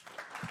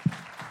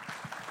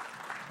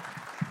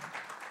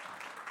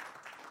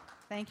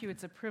Thank you.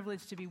 It's a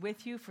privilege to be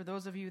with you. For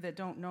those of you that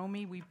don't know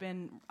me,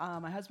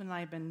 my husband and I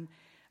have been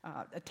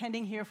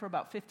attending here for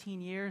about 15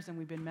 years, and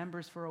we've been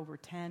members for over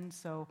 10.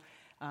 So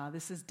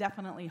this is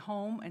definitely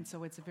home, and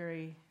so it's a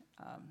very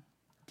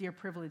dear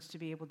privilege to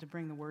be able to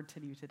bring the word to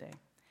you today.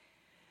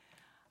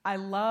 I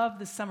love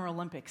the Summer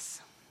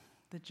Olympics,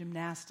 the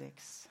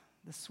gymnastics,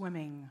 the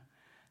swimming,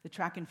 the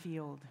track and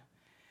field.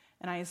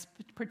 And I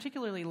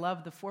particularly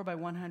love the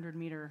 4x100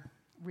 meter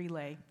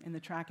relay in the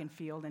track and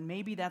field. And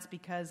maybe that's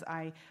because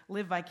I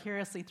live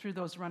vicariously through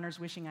those runners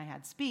wishing I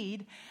had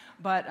speed.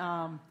 But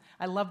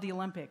I love the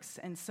Olympics.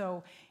 And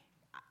so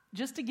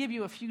just to give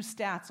you a few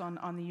stats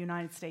on the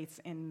United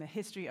States in the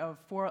history of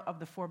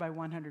the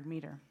 4x100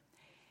 meter.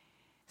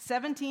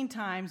 17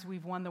 times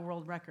we've won the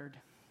world record.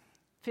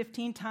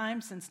 15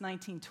 times since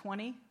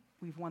 1920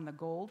 we've won the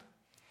gold.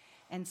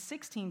 And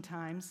 16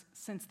 times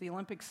since the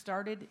Olympics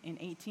started in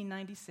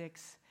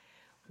 1896,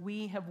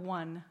 we have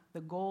won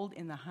the gold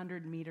in the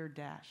 100-meter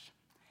dash.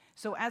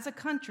 So as a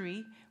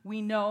country,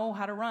 we know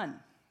how to run.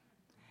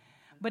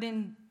 But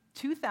in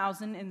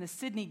 2000, in the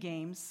Sydney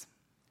Games,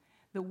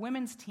 the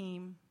women's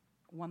team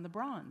won the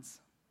bronze.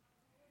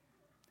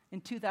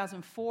 In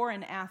 2004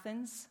 in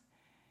Athens,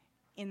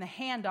 in the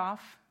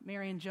handoff,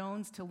 Marion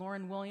Jones to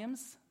Lauren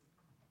Williams,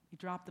 he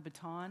dropped the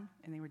baton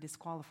and they were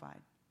disqualified.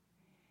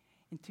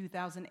 In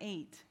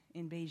 2008,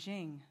 in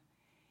Beijing,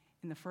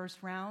 in the first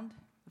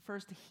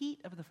heat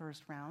of the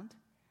first round,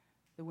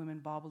 the women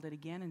bobbled it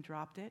again and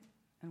dropped it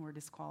and were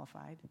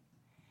disqualified.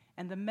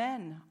 And the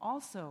men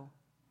also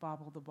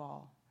bobbled the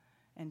ball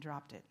and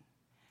dropped it.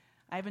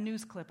 I have a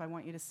news clip I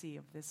want you to see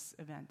of this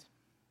event.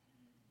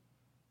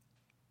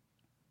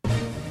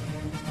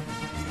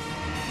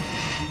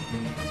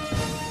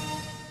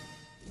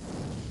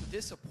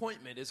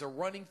 Disappointment is a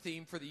running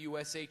theme for the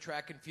USA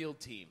track and field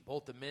team.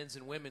 Both the men's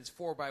and women's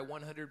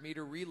 4x100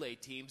 meter relay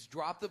teams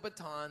dropped the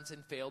batons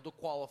and failed to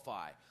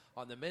qualify.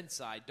 On the men's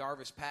side,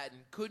 Darvis Patton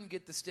couldn't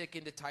get the stick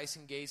into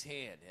Tyson Gay's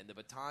hand, and the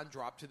baton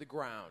dropped to the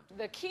ground.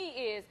 The key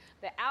is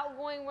the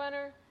outgoing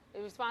runner,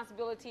 the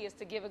responsibility is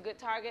to give a good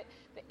target.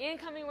 The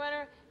incoming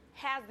runner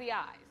has the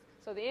eyes.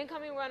 So the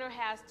incoming runner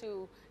has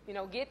to,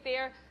 get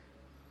there,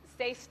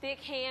 stay stick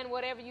hand,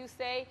 whatever you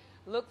say,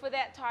 look for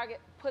that target,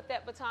 put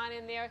that baton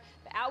in there.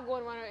 The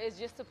outgoing runner is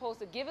just supposed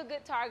to give a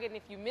good target, and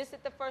if you miss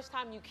it the first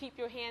time, you keep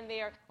your hand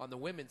there. On the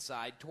women's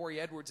side, Tori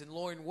Edwards and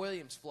Lauren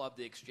Williams flubbed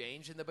the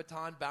exchange, and the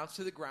baton bounced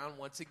to the ground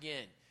once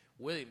again.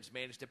 Williams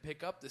managed to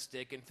pick up the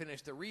stick and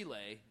finish the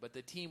relay, but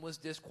the team was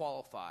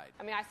disqualified.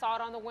 I saw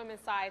it on the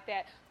women's side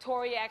that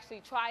Tori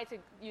actually tried to,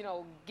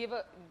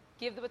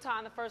 give the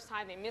baton the first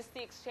time. They missed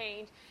the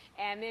exchange,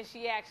 and then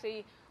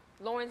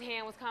Lauren's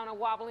hand was kind of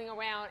wobbling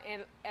around,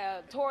 and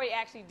Tori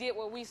actually did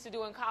what we used to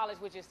do in college,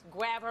 which is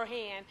grab her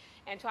hand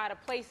and try to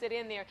place it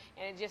in there,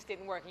 and it just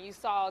didn't work. And you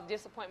saw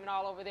disappointment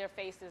all over their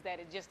faces that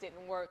it just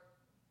didn't work.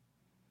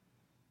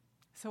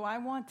 So I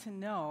want to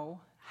know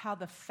how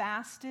the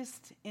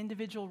fastest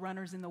individual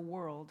runners in the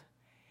world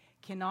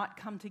cannot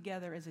come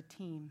together as a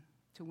team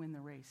to win the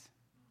race.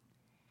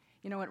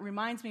 It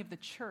reminds me of the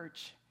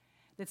church,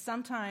 that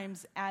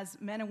sometimes as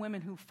men and women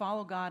who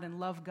follow God and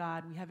love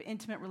God, we have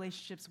intimate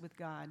relationships with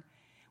God.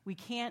 We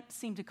can't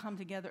seem to come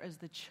together as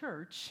the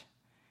church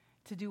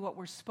to do what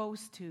we're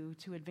supposed to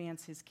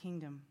advance his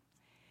kingdom.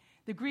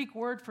 The Greek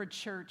word for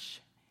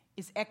church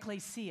is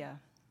ekklesia.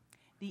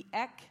 The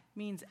ek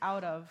means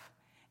out of,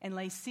 and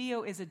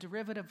leisio is a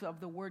derivative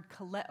of the word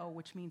kaleo,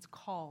 which means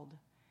called.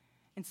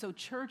 And so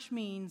church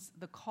means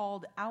the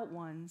called out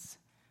ones,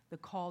 the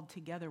called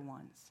together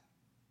ones.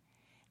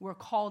 We're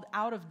called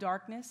out of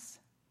darkness.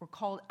 We're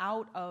called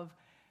out of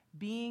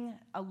being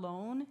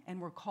alone,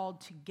 and we're called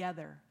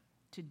together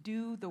to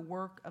do the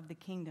work of the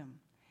kingdom.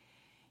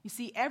 You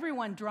see,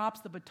 everyone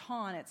drops the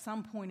baton at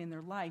some point in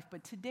their life,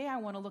 but today I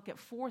want to look at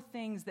 4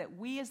 things that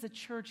we as the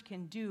church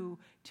can do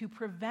to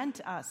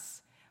prevent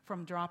us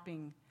from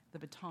dropping the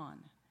baton.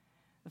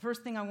 The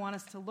first thing I want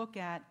us to look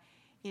at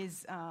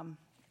is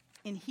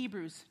in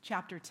Hebrews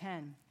chapter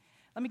 10.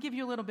 Let me give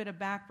you a little bit of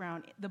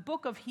background. The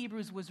book of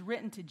Hebrews was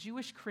written to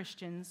Jewish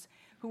Christians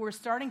who were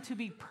starting to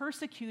be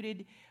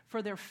persecuted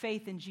for their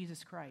faith in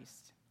Jesus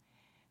Christ.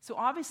 So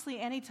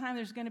obviously, anytime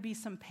there's going to be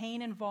some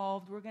pain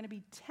involved, we're going to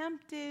be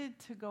tempted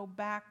to go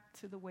back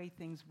to the way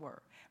things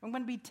were. We're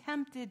going to be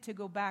tempted to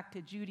go back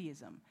to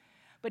Judaism.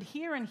 But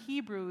here in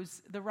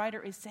Hebrews, the writer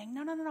is saying,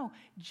 no.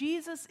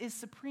 Jesus is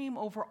supreme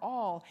over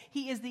all.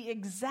 He is the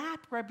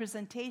exact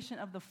representation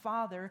of the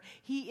Father.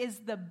 He is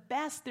the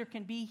best there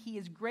can be. He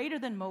is greater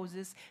than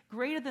Moses,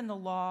 greater than the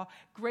law,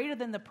 greater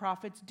than the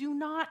prophets. Do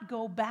not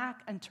go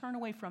back and turn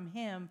away from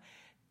him.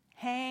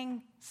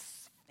 Hang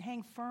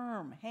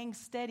firm, hang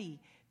steady.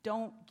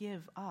 Don't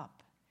give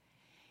up.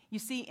 You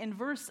see, in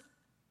verse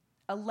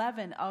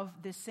 11 of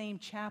this same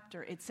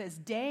chapter, it says,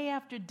 day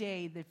after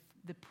day, the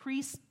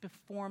priests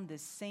performed the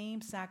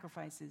same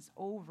sacrifices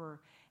over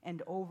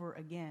and over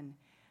again,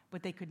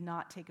 but they could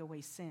not take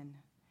away sin.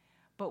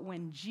 But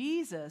when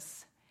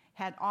Jesus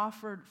had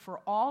offered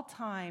for all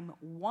time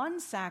one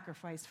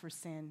sacrifice for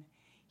sin,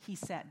 he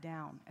sat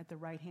down at the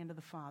right hand of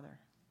the Father.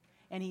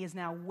 and he is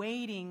now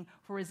waiting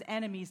for his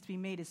enemies to be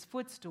made his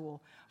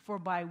footstool. For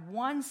by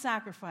one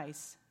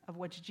sacrifice of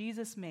which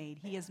Jesus made,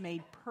 he has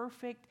made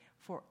perfect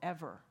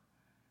forever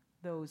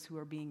those who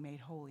are being made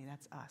holy.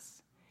 That's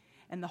us.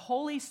 And the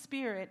Holy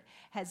Spirit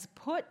has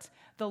put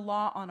the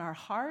law on our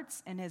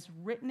hearts and has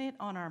written it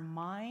on our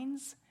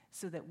minds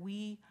so that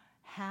we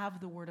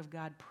have the Word of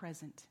God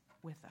present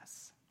with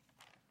us.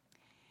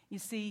 You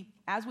see,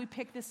 as we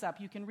pick this up,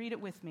 you can read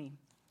it with me.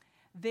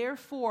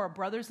 Therefore,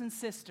 brothers and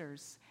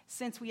sisters,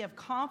 since we have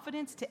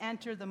confidence to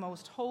enter the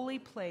most holy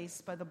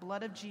place by the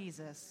blood of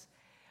Jesus,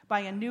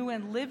 by a new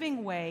and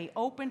living way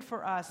opened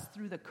for us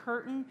through the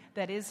curtain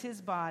that is his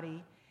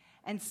body,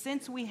 and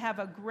since we have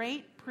a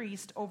great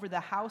priest over the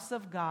house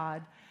of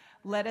God,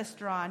 let us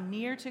draw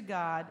near to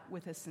God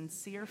with a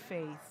sincere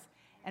faith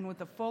and with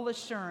the full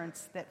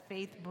assurance that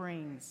faith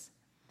brings,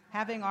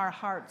 having our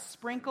hearts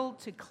sprinkled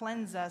to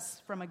cleanse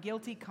us from a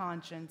guilty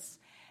conscience,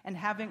 and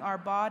having our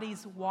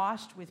bodies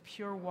washed with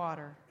pure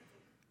water.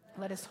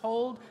 Let us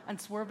hold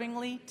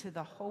unswervingly to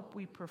the hope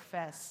we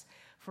profess,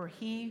 for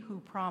he who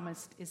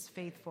promised is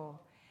faithful.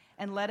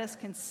 And let us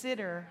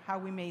consider how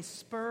we may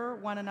spur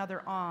one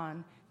another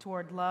on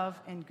toward love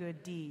and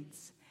good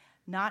deeds,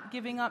 not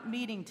giving up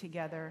meeting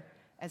together,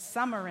 as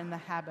some are in the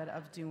habit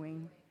of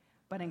doing,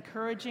 but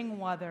encouraging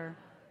one another,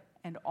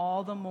 and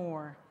all the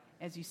more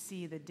as you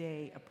see the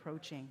day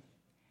approaching.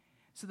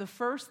 So the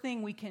first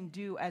thing we can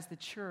do as the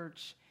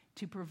church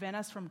to prevent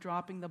us from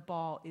dropping the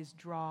ball is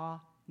draw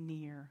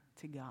near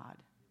to God.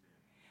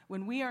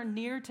 When we are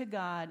near to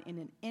God in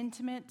an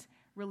intimate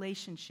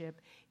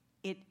relationship,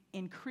 it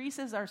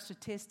increases our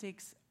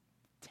statistics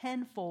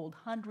tenfold,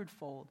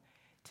 hundredfold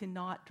to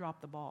not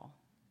drop the ball,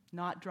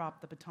 not drop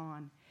the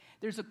baton.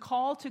 There's a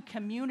call to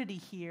community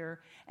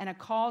here and a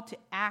call to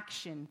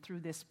action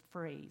through this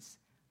phrase,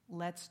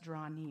 let's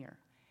draw near.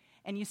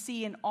 And you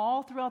see, in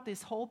all throughout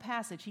this whole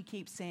passage, he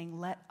keeps saying,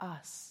 let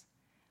us,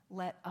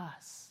 let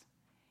us.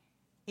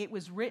 It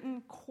was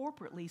written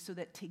corporately so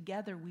that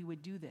together we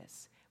would do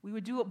this. We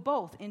would do it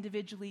both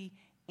individually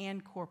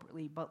and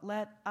corporately, but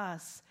let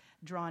us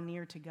draw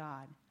near to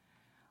God.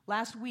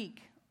 Last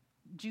week,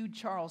 Jude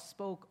Charles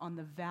spoke on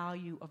the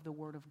value of the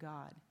Word of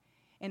God.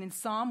 And in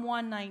Psalm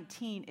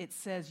 119, it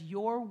says,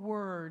 your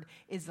word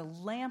is a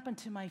lamp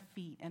unto my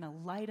feet and a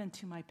light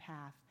unto my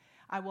path.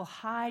 I will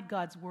hide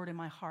God's word in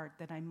my heart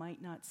that I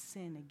might not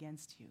sin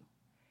against you.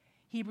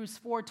 Hebrews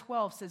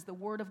 4:12 says the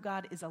word of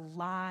God is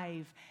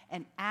alive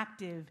and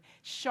active,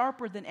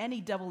 sharper than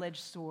any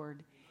double-edged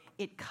sword.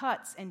 It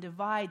cuts and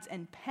divides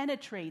and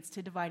penetrates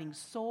to dividing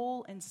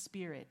soul and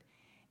spirit,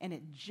 and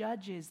it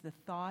judges the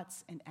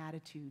thoughts and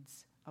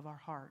attitudes of our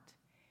heart.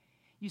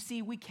 You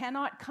see, we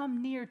cannot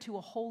come near to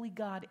a holy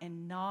God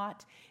and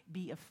not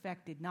be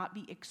affected, not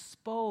be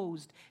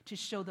exposed to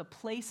show the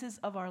places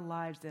of our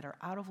lives that are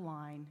out of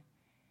line,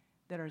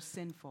 that are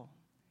sinful.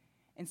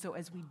 And so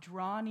as we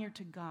draw near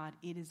to God,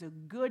 it is a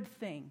good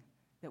thing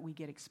that we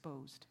get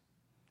exposed.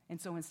 And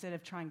so instead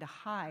of trying to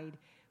hide,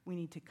 we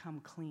need to come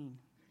clean.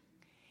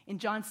 In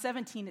John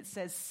 17, it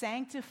says,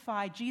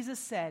 Jesus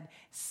said,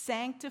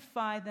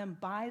 sanctify them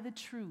by the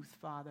truth,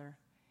 Father.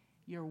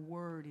 Your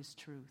word is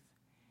truth.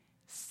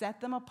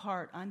 Set them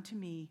apart unto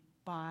me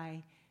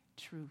by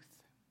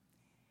truth.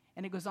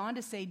 And it goes on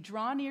to say,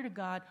 draw near to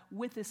God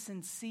with a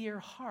sincere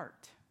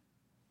heart.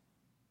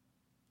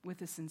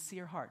 With a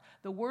sincere heart.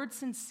 The word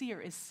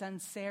sincere is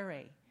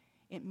sincere.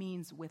 It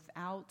means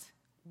without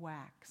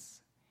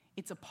wax.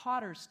 It's a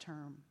potter's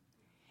term.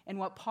 And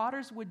what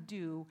potters would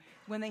do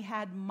when they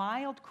had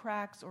mild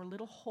cracks or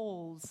little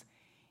holes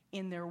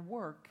in their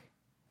work,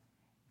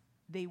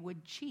 they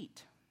would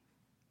cheat.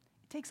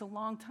 It takes a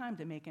long time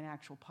to make an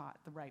actual pot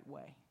the right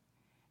way.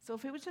 So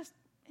if it's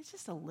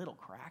just a little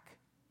crack,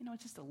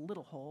 it's just a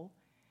little hole.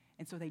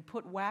 And so they'd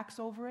put wax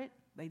over it,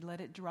 they'd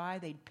let it dry,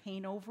 they'd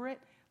paint over it,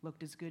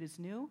 looked as good as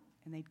new,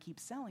 and they'd keep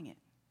selling it.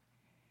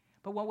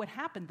 But what would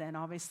happen then,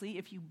 obviously,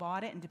 if you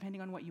bought it, and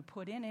depending on what you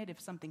put in it,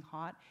 if something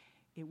hot,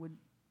 it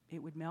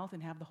would melt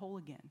and have the hole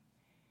again.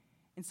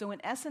 And so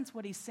in essence,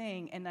 what he's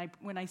saying, and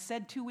when I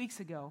said 2 weeks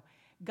ago,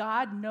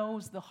 God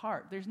knows the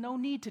heart. There's no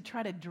need to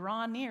try to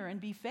draw near and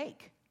be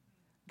fake.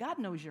 God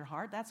knows your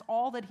heart. That's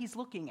all that he's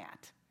looking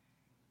at.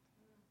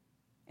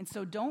 And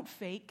so don't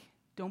fake.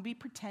 Don't be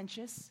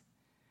pretentious.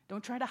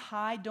 Don't try to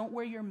hide. Don't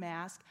wear your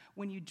mask.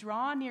 When you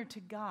draw near to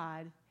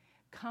God,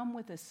 come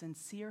with a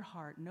sincere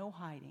heart, no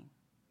hiding,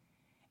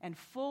 and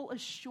full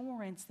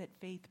assurance that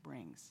faith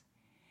brings.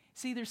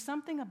 See, there's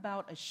something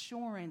about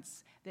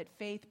assurance that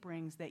faith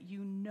brings, that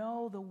you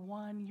know the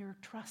one you're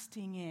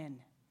trusting in.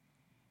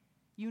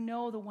 You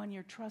know the one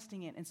you're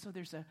trusting in. And so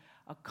there's a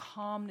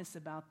calmness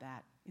about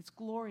that. It's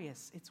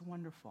glorious. It's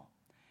wonderful.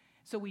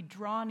 So we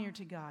draw near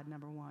to God,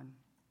 number one.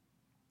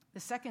 The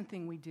second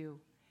thing we do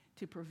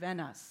to prevent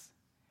us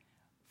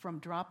from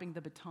dropping the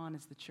baton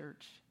as the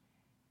church,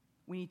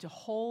 we need to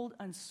hold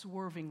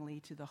unswervingly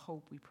to the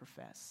hope we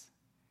profess.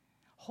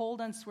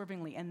 Hold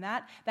unswervingly. And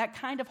that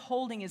kind of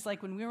holding is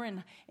like when we were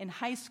in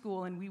high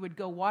school and we would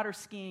go water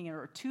skiing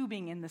or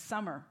tubing in the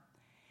summer.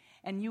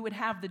 And you would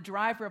have the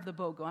driver of the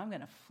boat go, I'm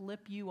going to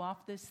flip you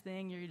off this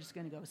thing. You're just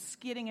going to go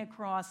skidding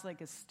across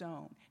like a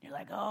stone. You're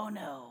like, oh,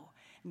 no.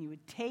 And you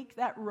would take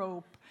that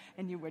rope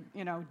and you would,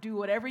 do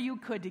whatever you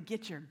could to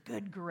get your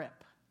good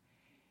grip.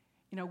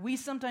 We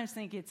sometimes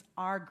think it's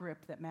our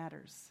grip that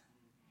matters.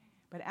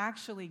 But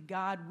actually,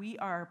 God, we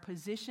are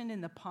positioned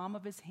in the palm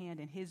of his hand,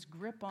 and his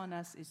grip on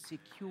us is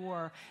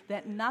secure,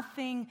 that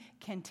nothing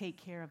can take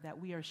care of that.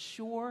 We are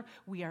sure,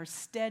 we are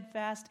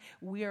steadfast,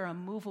 we are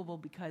immovable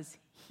because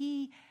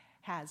he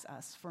has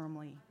us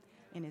firmly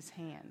in his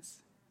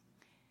hands.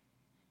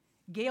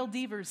 Gail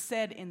Devers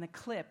said in the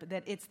clip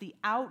that it's the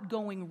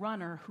outgoing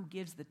runner who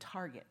gives the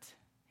target,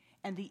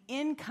 and the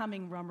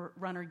incoming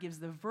runner gives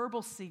the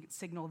verbal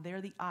signal,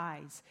 they're the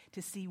eyes,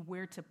 to see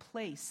where to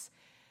place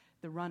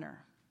the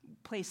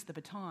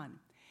baton.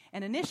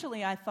 And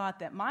initially I thought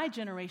that my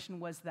generation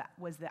was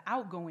the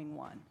outgoing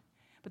one.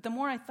 But the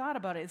more I thought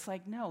about it, it's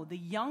like, no, the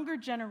younger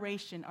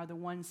generation are the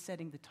ones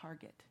setting the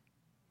target.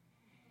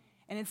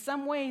 And in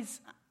some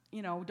ways,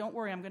 don't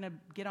worry, I'm going to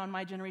get on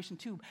my generation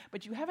too,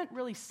 but you haven't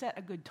really set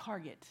a good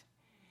target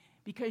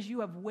because you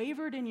have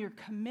wavered in your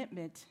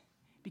commitment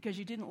because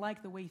you didn't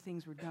like the way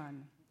things were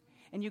done.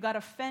 And you got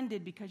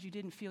offended because you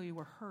didn't feel you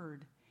were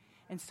heard.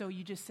 And so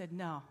you just said,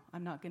 no,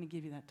 I'm not going to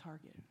give you that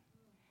target.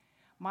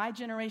 My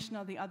generation,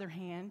 on the other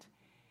hand,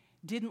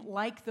 didn't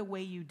like the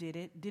way you did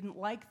it, didn't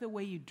like the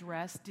way you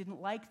dressed,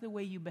 didn't like the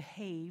way you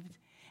behaved.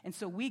 And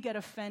so we got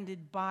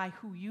offended by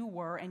who you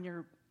were and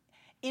your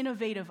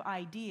innovative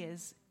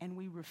ideas, and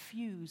we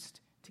refused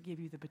to give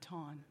you the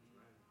baton.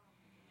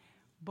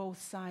 Both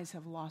sides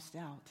have lost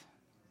out.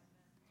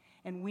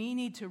 And we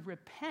need to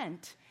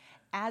repent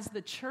as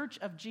the church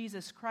of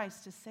Jesus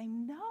Christ to say,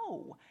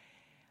 no.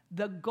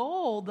 The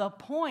goal, the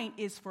point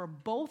is for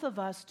both of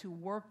us to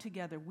work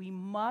together. We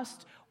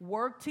must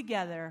work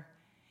together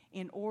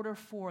in order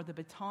for the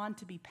baton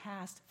to be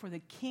passed, for the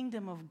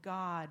kingdom of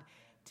God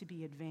to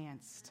be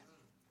advanced.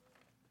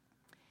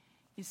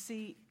 You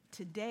see,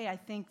 today I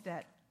think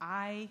that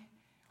I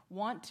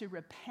want to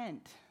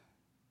repent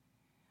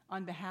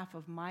on behalf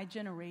of my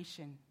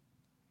generation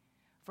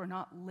for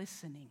not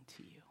listening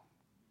to you.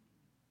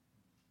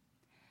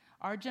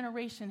 Our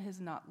generation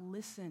has not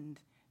listened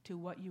to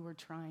what you were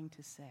trying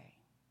to say.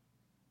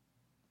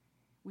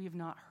 We have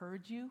not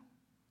heard you,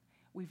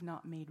 we've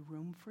not made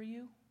room for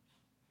you,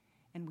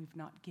 and we've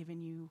not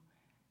given you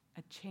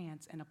a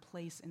chance and a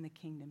place in the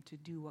kingdom to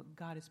do what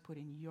God has put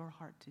in your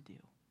heart to do.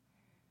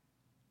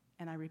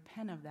 And I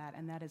repent of that,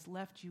 and that has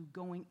left you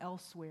going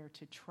elsewhere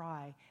to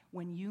try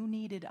when you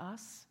needed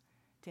us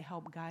to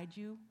help guide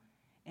you,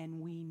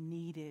 and we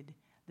needed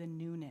the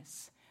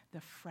newness,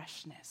 the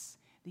freshness,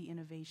 the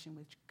innovation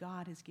which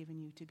God has given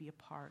you to be a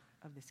part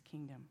of this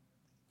kingdom.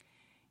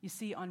 You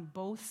see, on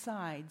both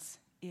sides,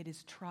 it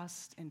is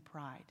trust and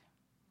pride.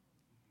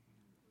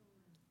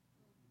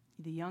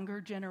 The younger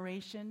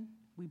generation,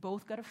 we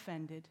both got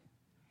offended.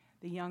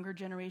 The younger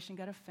generation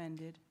got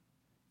offended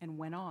and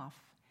went off.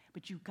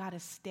 But you've got to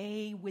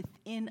stay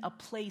within a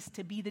place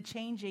to be the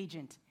change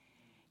agent.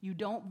 You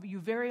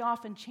very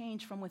often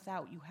change from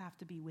without. You have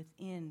to be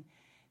within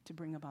to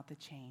bring about the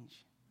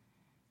change.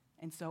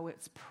 And so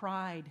it's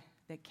pride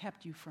that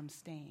kept you from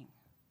staying.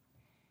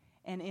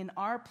 And in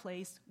our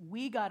place,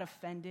 we got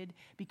offended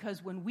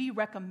because when we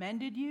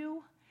recommended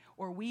you,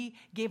 or we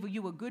gave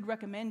you a good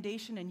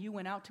recommendation and you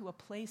went out to a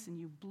place and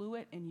you blew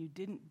it and you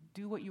didn't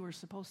do what you were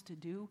supposed to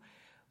do,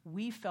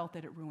 we felt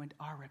that it ruined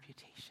our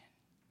reputation.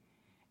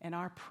 And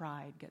our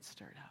pride gets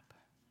stirred up.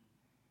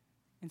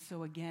 And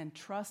so again,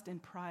 trust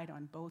and pride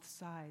on both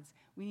sides.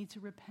 We need to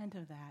repent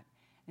of that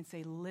and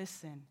say,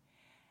 listen,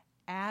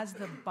 as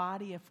the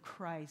body of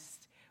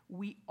Christ,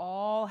 we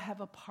all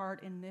have a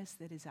part in this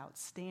that is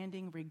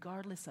outstanding,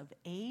 regardless of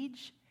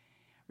age,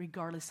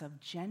 regardless of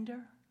gender,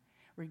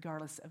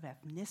 regardless of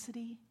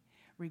ethnicity,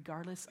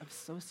 regardless of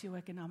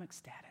socioeconomic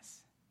status.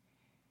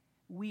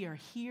 We are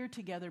here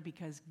together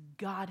because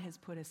God has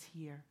put us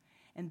here,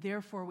 and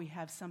therefore we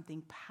have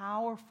something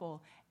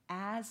powerful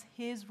as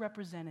his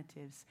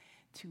representatives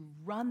to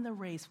run the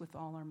race with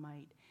all our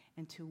might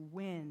and to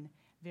win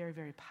very,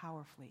 very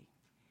powerfully.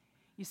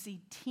 You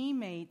see,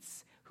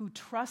 teammates who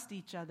trust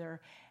each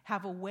other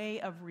have a way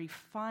of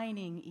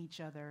refining each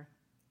other.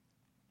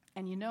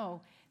 And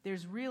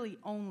there's really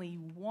only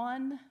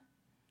one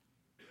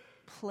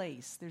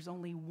place, there's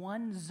only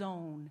one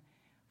zone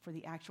for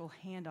the actual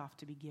handoff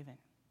to be given.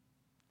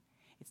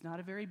 It's not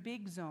a very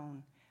big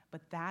zone,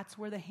 but that's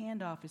where the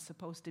handoff is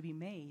supposed to be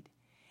made.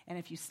 And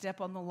if you step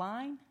on the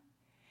line,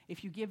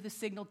 if you give the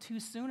signal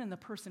too soon and the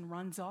person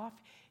runs off,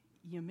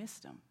 you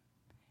missed them.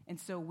 And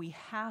so we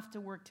have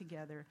to work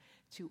together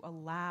to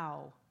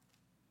allow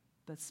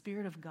the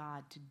Spirit of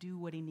God to do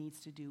what he needs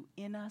to do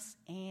in us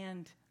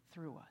and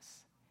through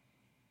us.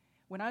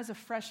 When I was a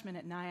freshman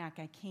at Nyack,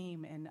 I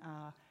came and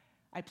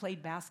I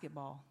played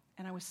basketball.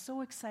 And I was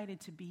so excited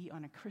to be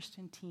on a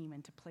Christian team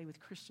and to play with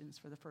Christians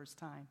for the first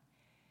time.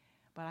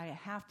 But I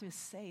have to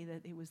say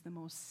that it was the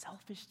most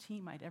selfish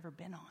team I'd ever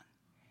been on.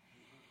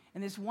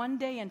 And this one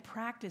day in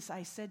practice,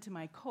 I said to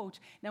my coach,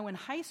 now in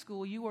high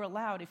school, you were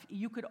allowed,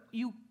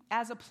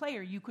 as a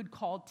player, you could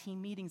call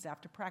team meetings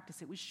after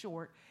practice. It was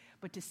short,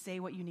 but to say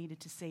what you needed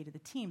to say to the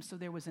team. So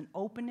there was an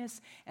openness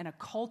and a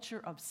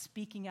culture of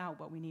speaking out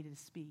what we needed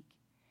to speak.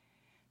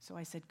 So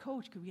I said,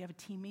 Coach, could we have a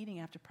team meeting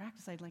after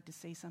practice? I'd like to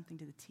say something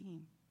to the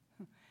team.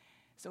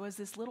 So as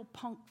this little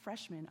punk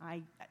freshman,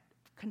 I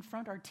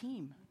confront our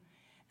team.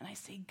 And I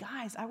say,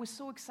 guys, I was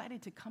so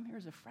excited to come here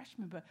as a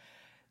freshman, but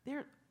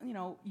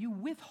you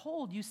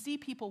withhold. You see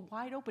people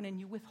wide open and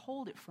you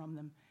withhold it from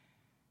them.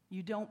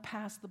 You don't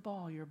pass the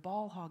ball. You're a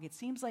ball hog. It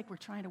seems like we're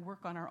trying to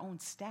work on our own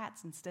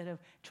stats instead of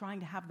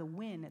trying to have the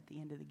win at the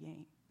end of the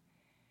game.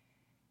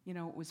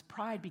 It was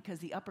pride because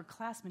the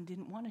upperclassmen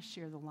didn't want to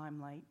share the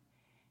limelight.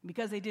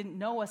 Because they didn't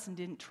know us and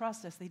didn't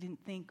trust us, they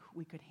didn't think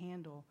we could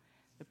handle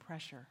the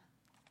pressure.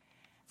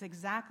 It's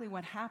exactly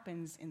what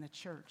happens in the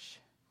church,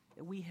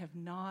 that we have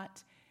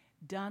not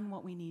done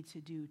what we need to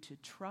do to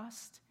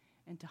trust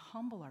and to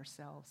humble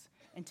ourselves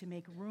and to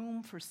make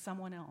room for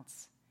someone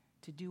else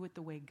to do it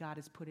the way God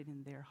has put it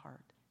in their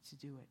heart to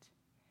do it.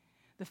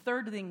 The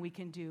third thing we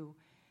can do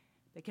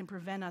that can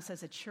prevent us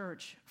as a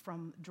church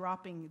from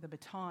dropping the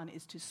baton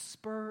is to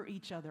spur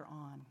each other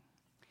on.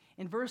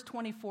 In verse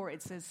 24,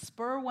 it says,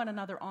 spur one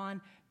another on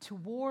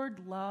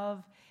toward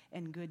love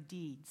and good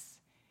deeds.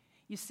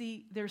 You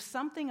see, there's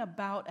something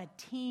about a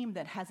team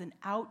that has an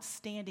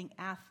outstanding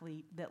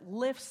athlete that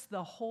lifts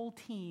the whole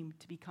team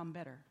to become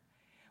better.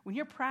 When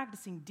you're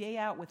practicing day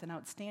out with an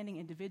outstanding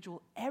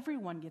individual,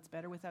 everyone gets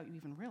better without you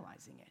even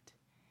realizing it.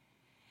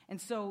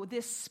 And so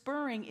this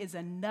spurring is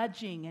a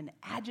nudging, an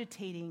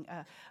agitating,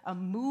 a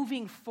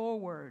moving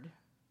forward.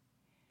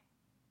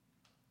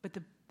 But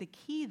the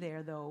key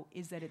there, though,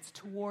 is that it's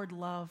toward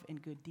love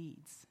and good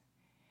deeds.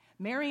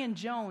 Marion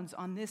Jones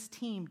on this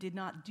team did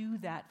not do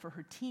that for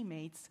her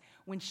teammates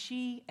when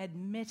she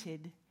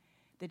admitted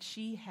that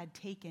she had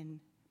taken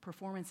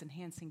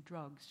performance-enhancing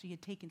drugs. She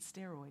had taken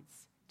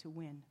steroids to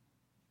win,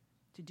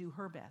 to do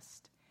her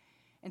best.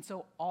 And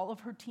so all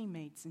of her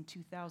teammates in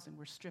 2000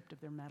 were stripped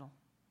of their medal.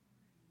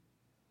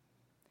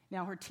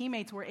 Now, her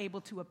teammates were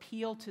able to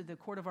appeal to the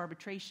Court of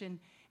Arbitration,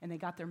 and they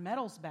got their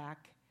medals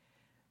back.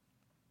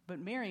 But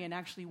Marion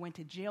actually went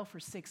to jail for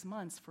 6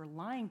 months for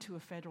lying to a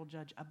federal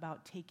judge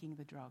about taking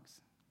the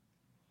drugs.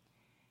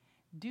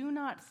 Do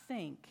not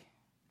think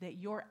that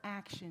your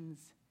actions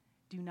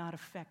do not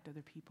affect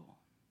other people.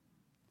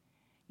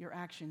 Your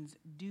actions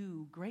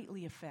do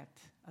greatly affect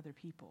other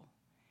people.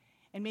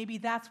 And maybe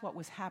that's what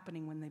was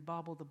happening when they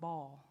bobbled the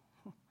ball,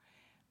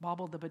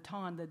 bobbled the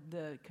baton,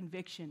 the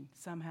conviction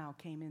somehow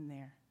came in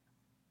there.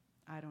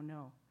 I don't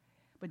know.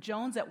 But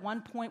Jones at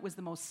one point was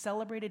the most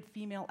celebrated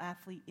female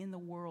athlete in the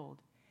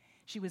world.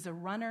 She was a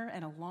runner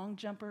and a long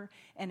jumper,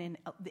 and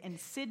in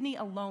Sydney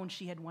alone,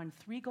 she had won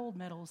 3 gold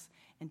medals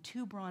and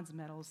 2 bronze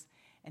medals,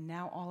 and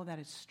now all of that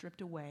is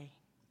stripped away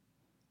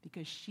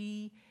because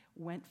she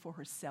went for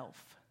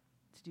herself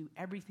to do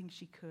everything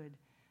she could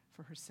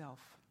for herself.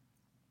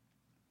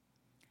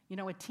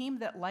 A team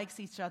that likes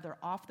each other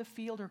off the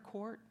field or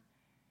court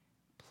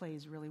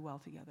plays really well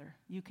together.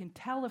 You can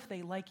tell if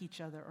they like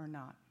each other or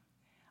not.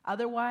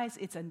 Otherwise,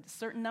 it's a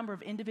certain number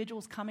of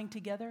individuals coming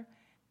together.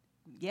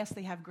 Yes,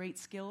 they have great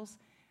skills,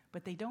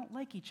 but they don't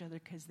like each other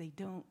because they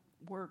don't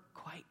work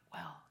quite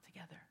well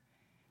together.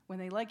 When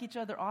they like each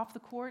other off the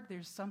court,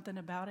 there's something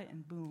about it,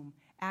 and boom,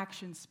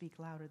 actions speak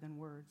louder than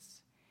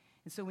words.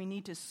 And so we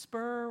need to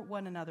spur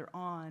one another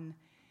on.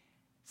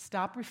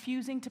 Stop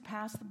refusing to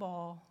pass the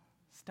ball.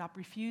 Stop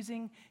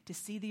refusing to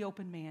see the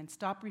open man.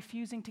 Stop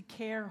refusing to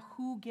care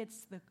who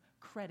gets the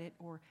credit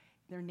or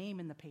their name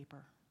in the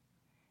paper,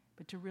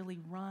 but to really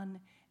run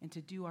and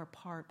to do our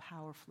part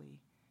powerfully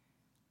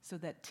so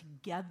that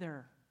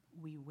together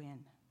we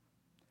win.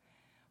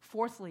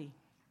 Fourthly,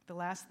 the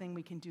last thing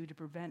we can do to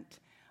prevent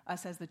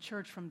us as the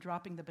church from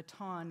dropping the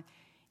baton,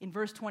 in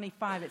verse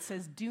 25 it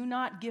says, do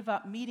not give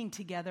up meeting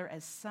together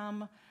as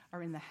some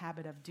are in the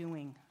habit of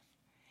doing.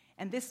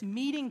 And this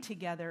meeting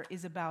together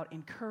is about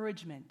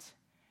encouragement.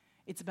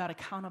 It's about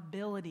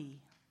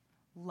accountability,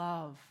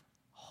 love,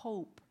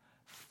 hope,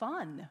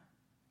 fun,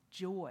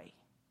 joy.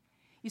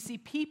 You see,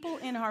 people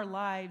in our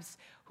lives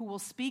who will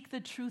speak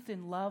the truth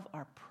in love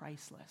are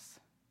priceless.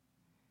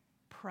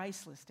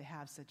 Priceless to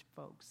have such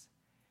folks.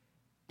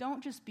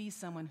 Don't just be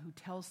someone who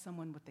tells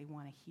someone what they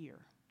want to hear.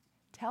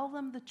 Tell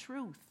them the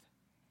truth.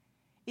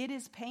 It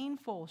is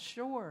painful,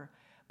 sure,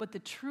 but the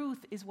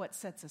truth is what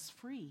sets us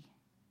free.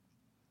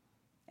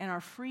 And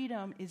our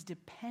freedom is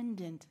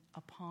dependent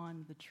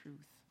upon the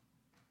truth.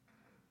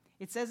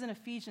 It says in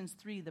Ephesians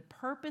 3, the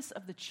purpose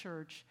of the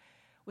church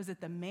was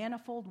that the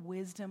manifold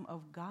wisdom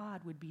of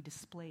God would be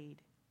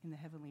displayed in the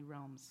heavenly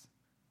realms.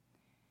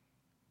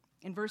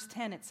 In verse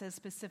 10, it says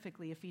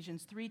specifically,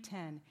 Ephesians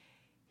 3:10,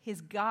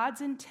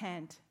 God's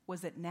intent was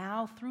that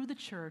now through the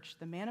church,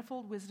 the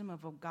manifold wisdom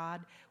of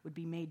God would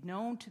be made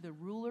known to the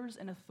rulers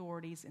and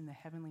authorities in the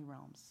heavenly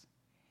realms.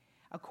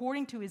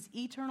 According to his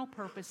eternal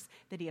purpose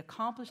that he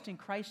accomplished in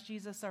Christ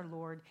Jesus our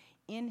Lord,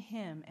 in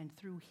him and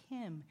through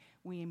him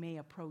we may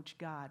approach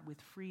God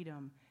with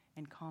freedom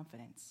and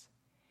confidence.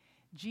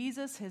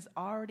 Jesus has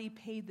already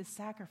paid the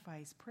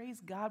sacrifice.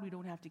 Praise God, we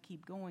don't have to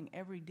keep going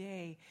every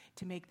day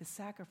to make the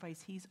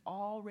sacrifice. He's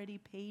already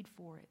paid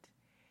for it.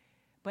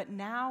 But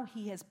now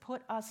he has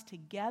put us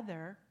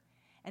together,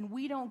 and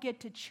we don't get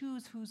to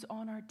choose who's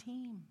on our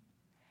team.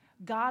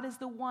 God is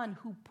the one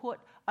who put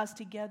us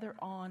together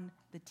on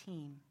the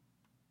team.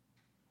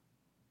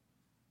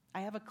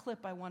 I have a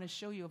clip I want to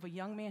show you of a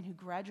young man who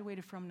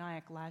graduated from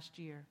Nyack last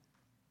year.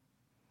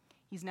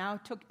 He's now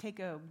take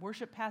a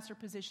worship pastor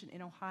position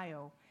in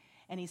Ohio,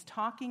 and he's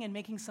talking and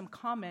making some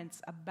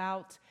comments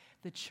about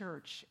the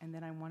church, and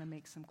then I want to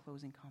make some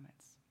closing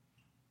comments.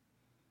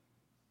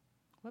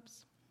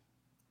 Whoops.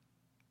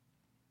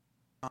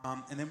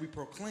 And then we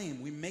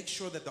proclaim, we make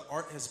sure that the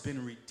art has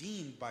been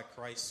redeemed by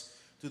Christ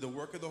through the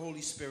work of the Holy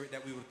Spirit,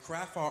 that we would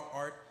craft our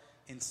art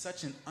in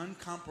such an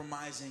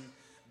uncompromising,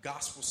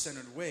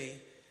 gospel-centered way,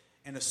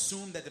 and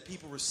assume that the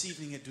people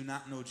receiving it do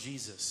not know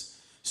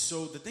Jesus.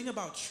 So the thing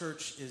about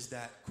church is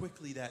that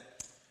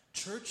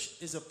church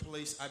is a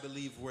place, I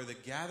believe, where the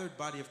gathered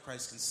body of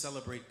Christ can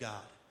celebrate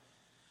God.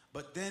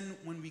 But then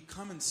when we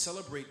come and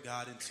celebrate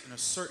God in a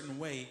certain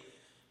way,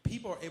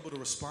 people are able to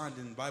respond,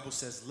 and the Bible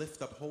says,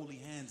 lift up holy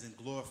hands and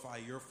glorify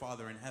your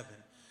Father in heaven.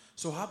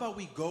 So how about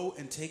we go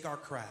and take our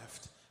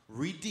craft,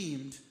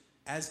 redeemed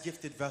as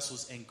gifted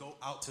vessels, and go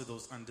out to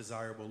those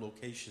undesirable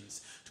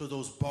locations, to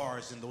those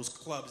bars and those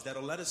clubs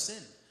that'll let us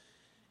in.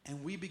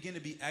 And we begin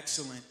to be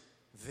excellent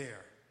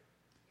there.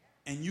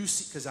 And you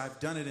see, because I've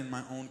done it in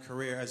my own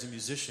career as a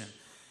musician,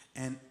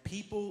 and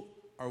people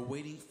are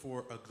waiting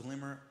for a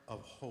glimmer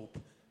of hope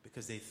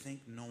because they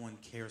think no one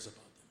cares about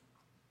them.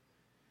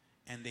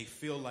 And they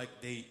feel like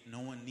no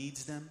one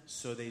needs them,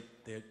 so they've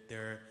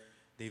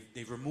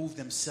removed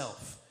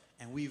themselves.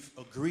 And we've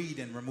agreed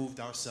and removed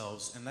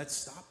ourselves. And let's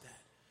stop that.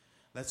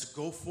 Let's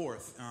go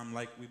forth,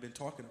 like we've been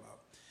talking about.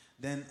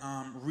 Then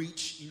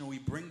reach, we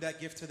bring that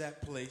gift to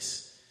that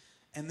place.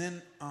 And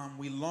then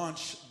we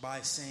launch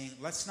by saying,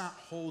 let's not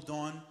hold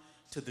on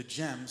to the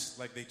gems,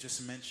 like they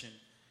just mentioned,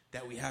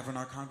 that we have in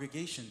our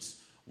congregations.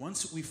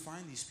 Once we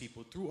find these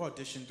people, through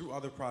audition, through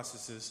other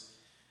processes,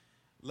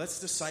 let's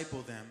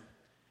disciple them.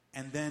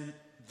 And then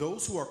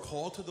those who are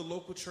called to the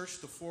local church,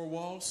 the four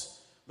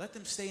walls, let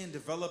them stay and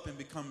develop and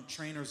become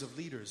trainers of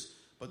leaders.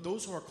 But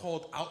those who are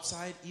called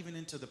outside, even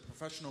into the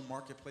professional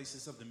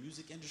marketplaces of the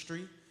music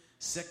industry,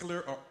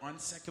 secular or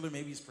unsecular,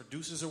 maybe as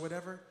producers or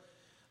whatever,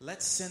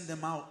 let's send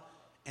them out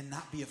and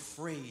not be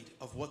afraid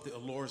of what the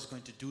allure is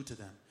going to do to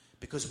them,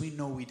 because we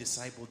know we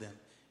disciple them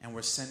and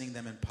we're sending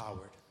them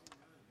empowered.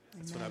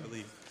 That's what I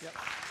believe. Yep.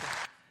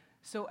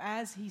 So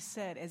as he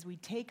said, as we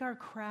take our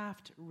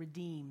craft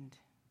redeemed,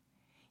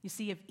 you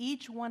see, if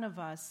each one of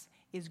us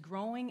is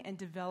growing and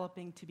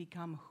developing to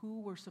become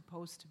who we're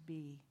supposed to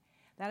be,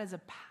 that is a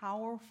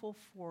powerful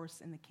force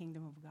in the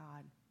kingdom of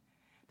God.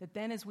 That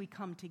then as we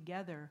come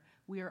together,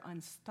 we are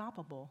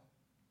unstoppable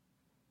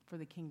for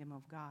the kingdom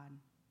of God.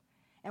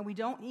 And we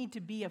don't need to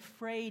be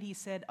afraid, he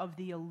said, of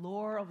the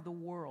allure of the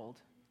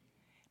world,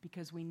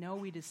 because we know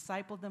we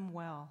discipled them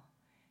well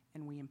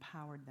and we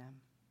empowered them.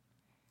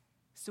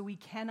 So we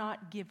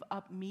cannot give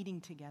up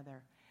meeting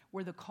together.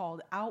 We're the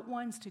called out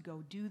ones to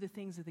go do the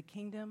things of the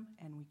kingdom,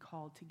 and we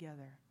called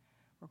together.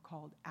 We're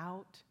called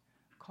out,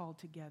 called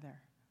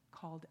together.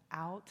 Called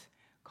out,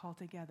 called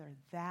together.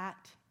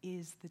 That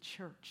is the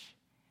church.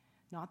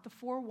 Not the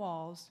four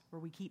walls where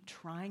we keep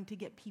trying to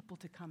get people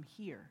to come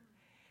here.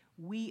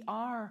 We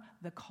are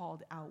the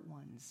called out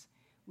ones.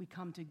 We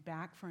come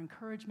back for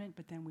encouragement,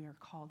 but then we are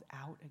called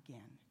out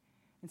again.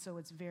 And so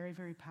it's very,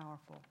 very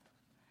powerful.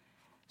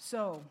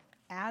 So,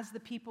 as the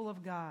people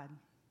of God,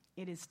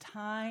 it is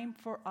time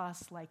for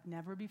us, like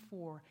never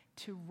before,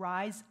 to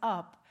rise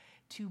up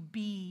to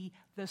be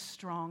the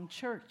strong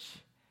church,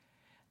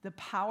 the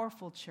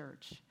powerful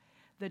church,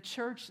 the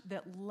church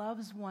that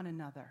loves one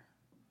another.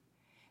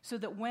 So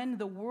that when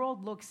the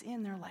world looks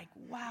in, they're like,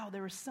 wow,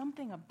 there is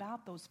something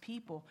about those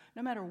people.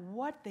 No matter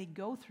what they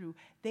go through,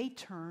 they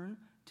turn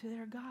to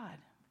their God.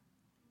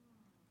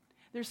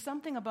 There's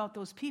something about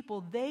those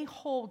people. They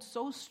hold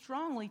so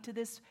strongly to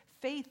this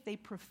faith they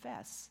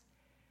profess.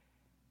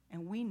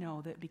 And we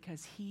know that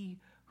because he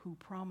who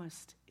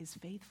promised is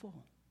faithful.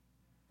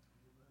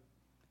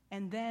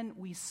 And then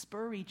we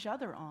spur each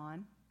other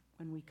on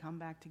when we come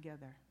back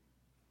together.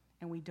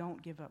 And we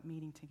don't give up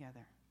meeting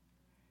together.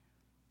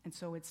 And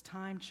so it's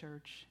time,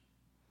 church,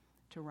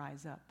 to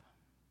rise up.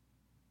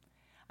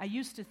 I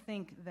used to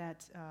think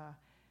that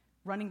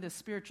running the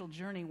spiritual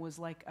journey was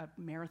like a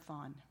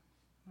marathon.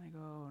 Like,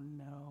 oh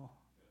no,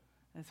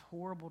 that's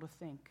horrible to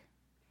think.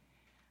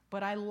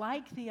 But I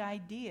like the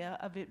idea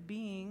of it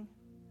being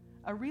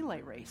a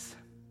relay race.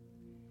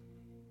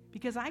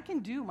 Because I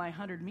can do my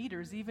 100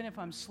 meters, even if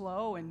I'm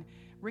slow and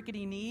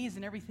rickety knees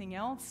and everything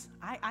else.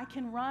 I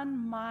can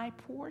run my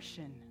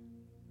portion.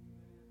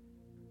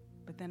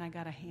 But then I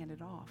got to hand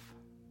it off.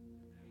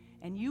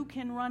 And you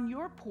can run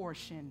your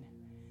portion,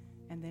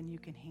 and then you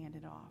can hand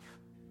it off.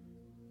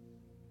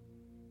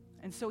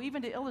 And so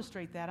even to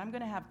illustrate that, I'm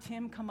going to have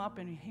Tim come up,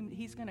 and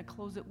he's going to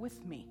close it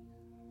with me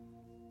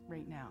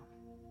right now.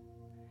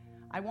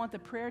 I want the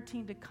prayer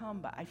team to come,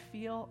 but I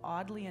feel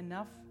oddly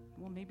enough,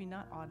 well, maybe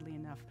not oddly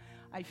enough,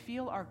 I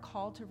feel our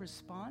call to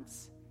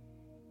response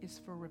is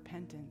for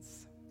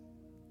repentance,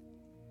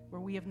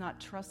 where we have not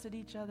trusted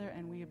each other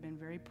and we have been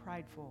very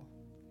prideful,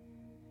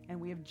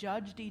 and we have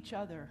judged each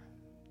other,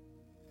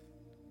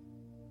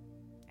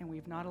 and we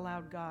have not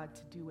allowed God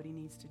to do what he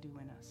needs to do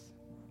in us.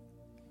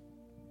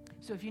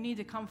 So if you need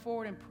to come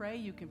forward and pray,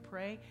 you can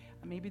pray.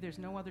 Maybe there's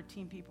no other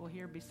team people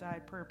here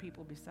prayer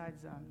people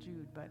besides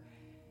Jude, but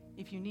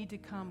if you need to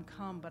come,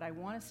 come. But I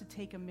want us to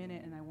take a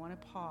minute and I want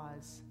to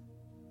pause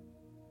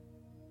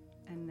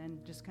and then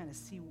just kind of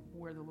see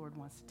where the Lord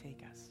wants to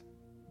take us.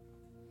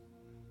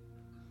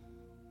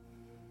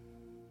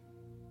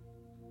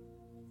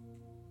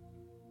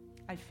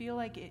 I feel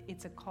like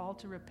it's a call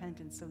to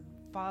repentance. So,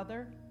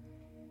 Father,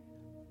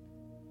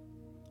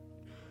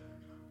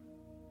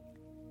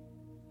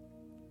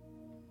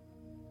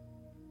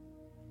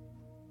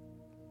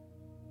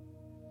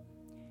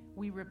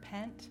 we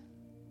repent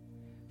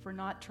for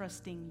not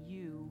trusting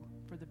you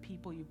for the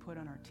people you put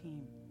on our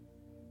team.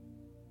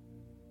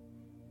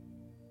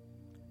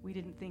 We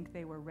didn't think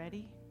they were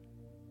ready.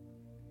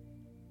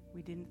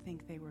 We didn't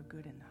think they were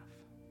good enough.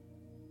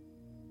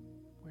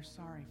 We're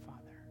sorry, Father,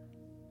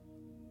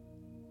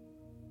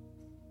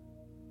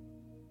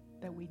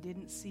 that we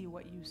didn't see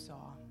what you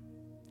saw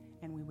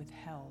and we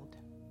withheld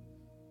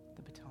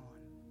the baton.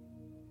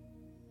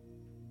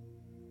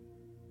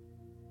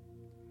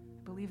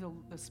 I believe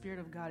the Spirit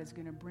of God is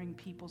going to bring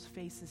people's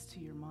faces to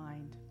your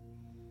mind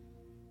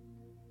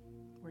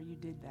where you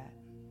did that.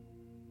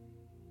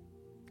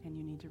 And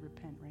you need to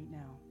repent right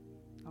now.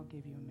 I'll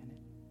give you a minute.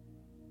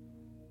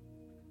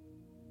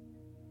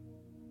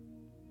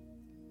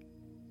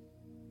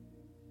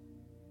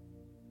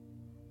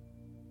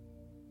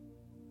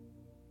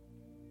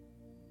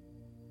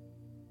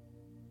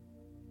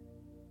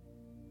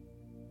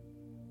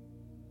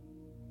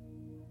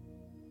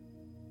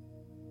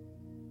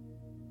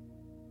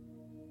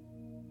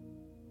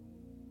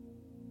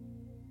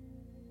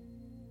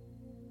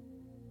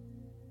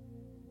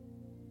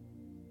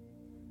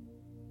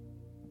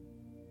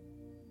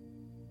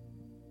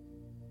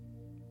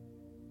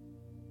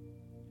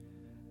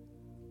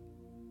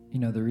 You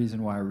know, the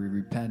reason why we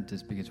repent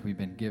is because we've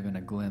been given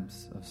a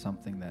glimpse of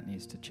something that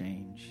needs to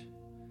change.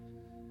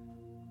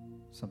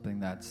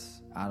 Something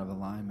that's out of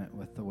alignment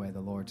with the way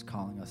the Lord's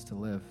calling us to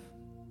live.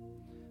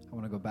 I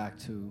want to go back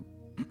to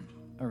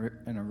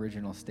an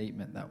original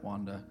statement that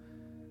Wanda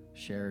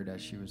shared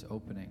as she was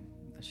opening.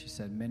 She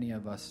said, many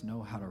of us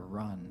know how to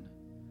run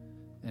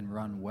and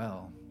run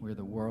well. We're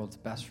the world's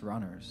best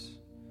runners.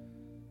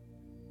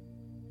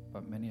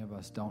 But many of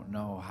us don't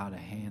know how to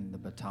hand the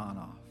baton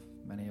off.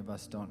 Many of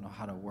us don't know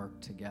how to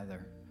work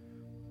together.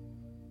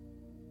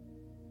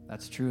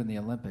 That's true in the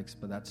Olympics,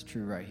 but that's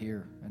true right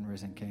here in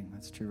Risen King.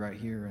 That's true right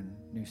here in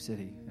New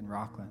City, in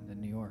Rockland,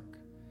 in New York.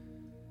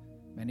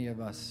 Many of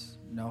us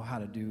know how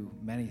to do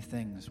many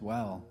things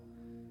well,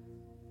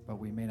 but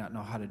we may not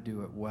know how to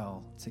do it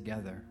well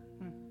together.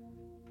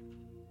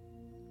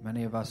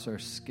 Many of us are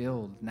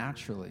skilled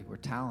naturally. We're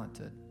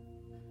talented.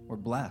 We're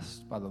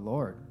blessed by the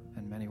Lord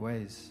in many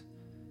ways,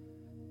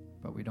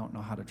 but we don't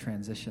know how to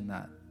transition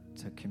that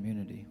to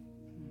community.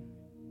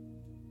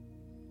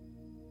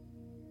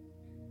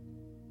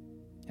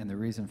 And the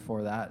reason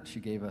for that, she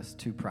gave us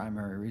two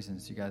primary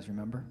reasons. Do you guys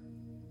remember?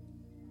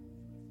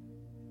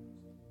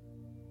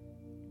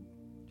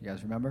 Do you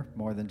guys remember?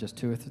 More than just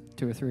two or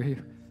three of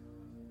you?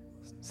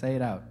 Say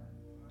it out.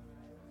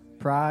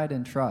 Pride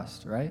and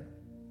trust, right?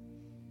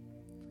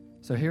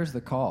 So here's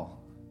the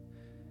call.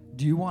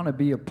 Do you want to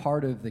be a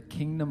part of the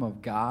kingdom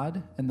of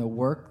God and the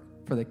work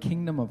for the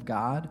kingdom of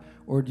God,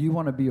 or do you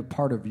want to be a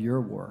part of your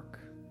work?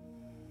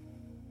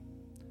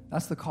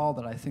 That's the call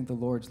that I think the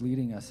Lord's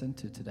leading us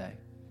into today.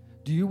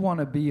 Do you want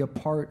to be a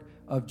part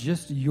of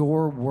just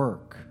your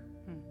work?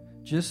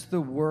 Just the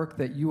work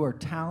that you are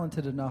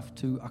talented enough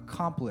to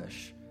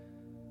accomplish?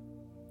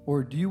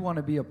 Or do you want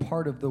to be a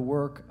part of the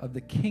work of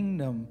the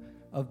kingdom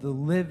of the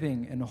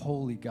living and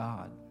holy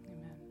God?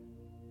 Amen.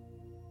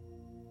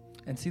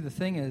 And see, the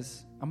thing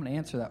is, I'm going to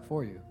answer that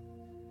for you.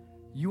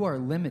 You are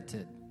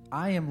limited.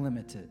 I am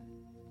limited.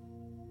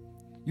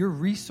 Your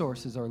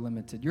resources are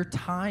limited. Your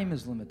time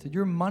is limited.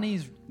 Your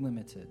money's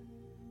limited.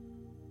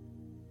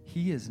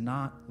 He is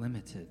not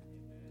limited.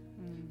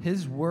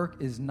 His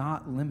work is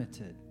not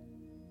limited.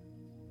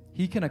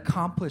 He can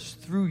accomplish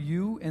through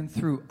you and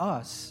through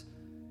us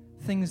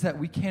things that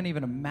we can't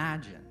even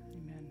imagine.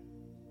 Amen.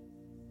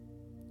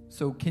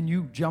 So can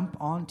you jump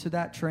onto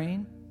that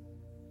train?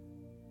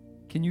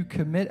 Can you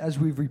commit as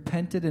we've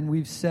repented and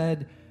we've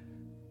said,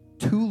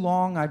 too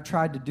long I've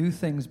tried to do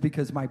things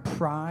because my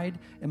pride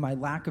and my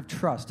lack of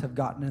trust have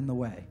gotten in the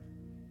way.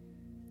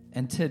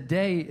 And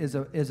today is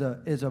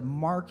a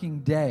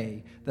marking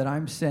day that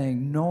I'm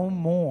saying no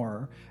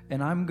more,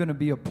 and I'm going to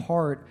be a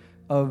part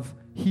of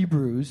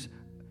Hebrews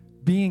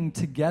being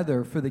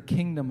together for the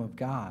kingdom of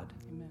God.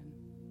 Amen.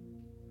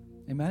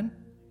 Amen?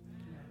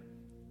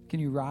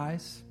 Can you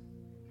rise?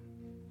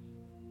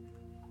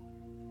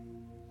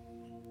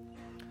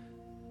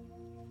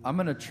 I'm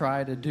going to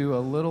try to do a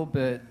little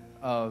bit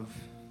of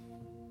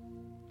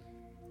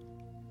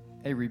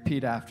a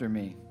repeat after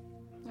me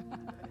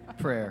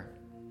prayer.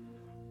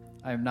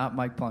 I am not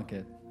Mike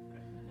Plunkett.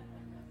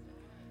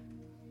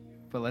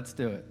 But let's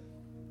do it.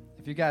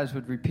 If you guys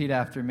would repeat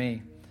after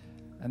me,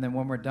 and then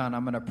when we're done,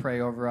 I'm going to pray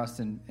over us,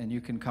 and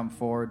you can come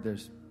forward.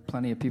 There's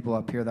plenty of people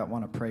up here that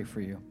want to pray for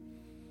you.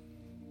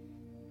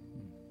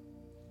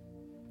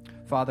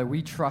 Father,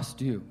 we trust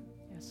you.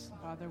 Yes,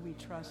 Father, we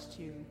trust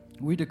you.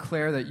 We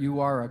declare that you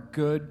are a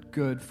good,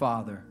 good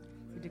Father.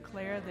 We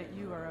declare that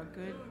you are a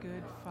good,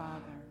 good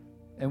Father.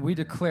 And we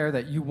declare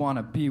that you want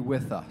to be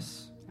with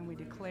us. And we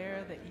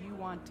declare that you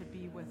want to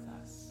be with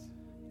us.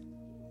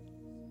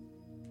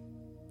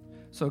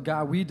 So,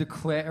 God, we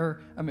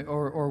declare,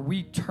 or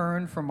we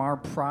turn from our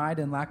pride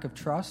and lack of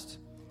trust.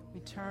 We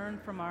turn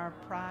from our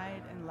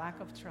pride and lack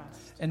of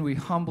trust. And we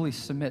humbly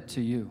submit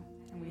to you.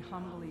 And we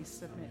humbly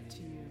submit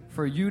to you.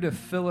 For you to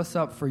fill us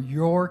up for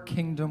your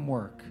kingdom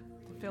work.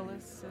 To fill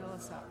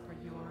us up for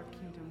your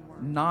kingdom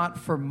work. Not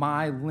for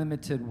my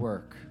limited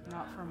work.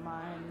 Not for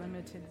my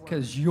limited work.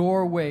 Because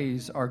your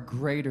ways are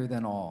greater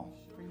than all.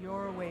 For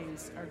your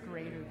ways are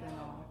greater than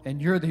all.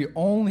 And you're the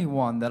only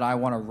one that I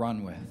want to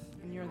run with.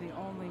 And you're the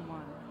only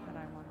one that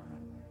I want to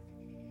run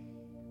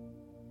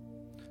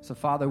with. So,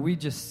 Father, we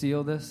just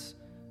seal this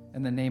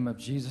in the name of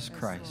Jesus Yes,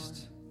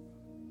 Christ.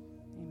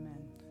 Lord. Amen.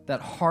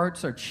 That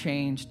hearts are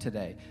changed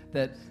today.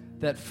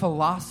 That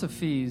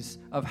philosophies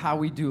of how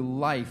we do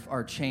life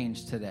are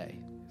changed today.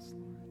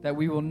 That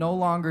we will no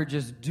longer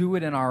just do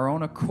it in our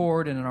own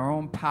accord and in our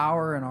own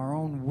power and our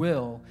own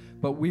will,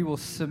 but we will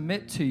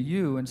submit to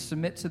you and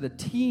submit to the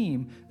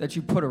team that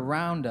you put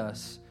around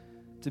us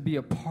to be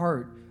a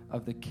part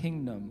of the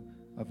kingdom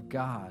of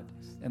God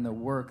and the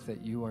work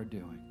that you are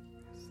doing.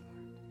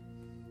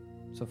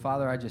 So,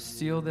 Father, I just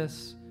seal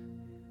this.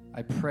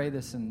 I pray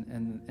this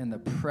in the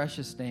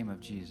precious name of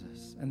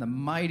Jesus, in the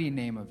mighty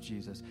name of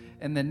Jesus,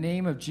 in the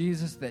name of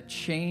Jesus that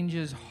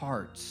changes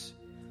hearts,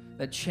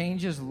 that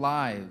changes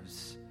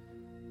lives.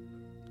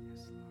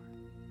 Yes,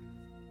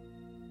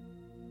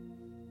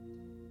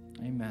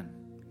 Lord. Amen.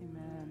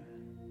 Amen.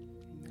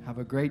 Have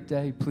a great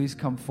day. Please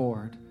come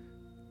forward.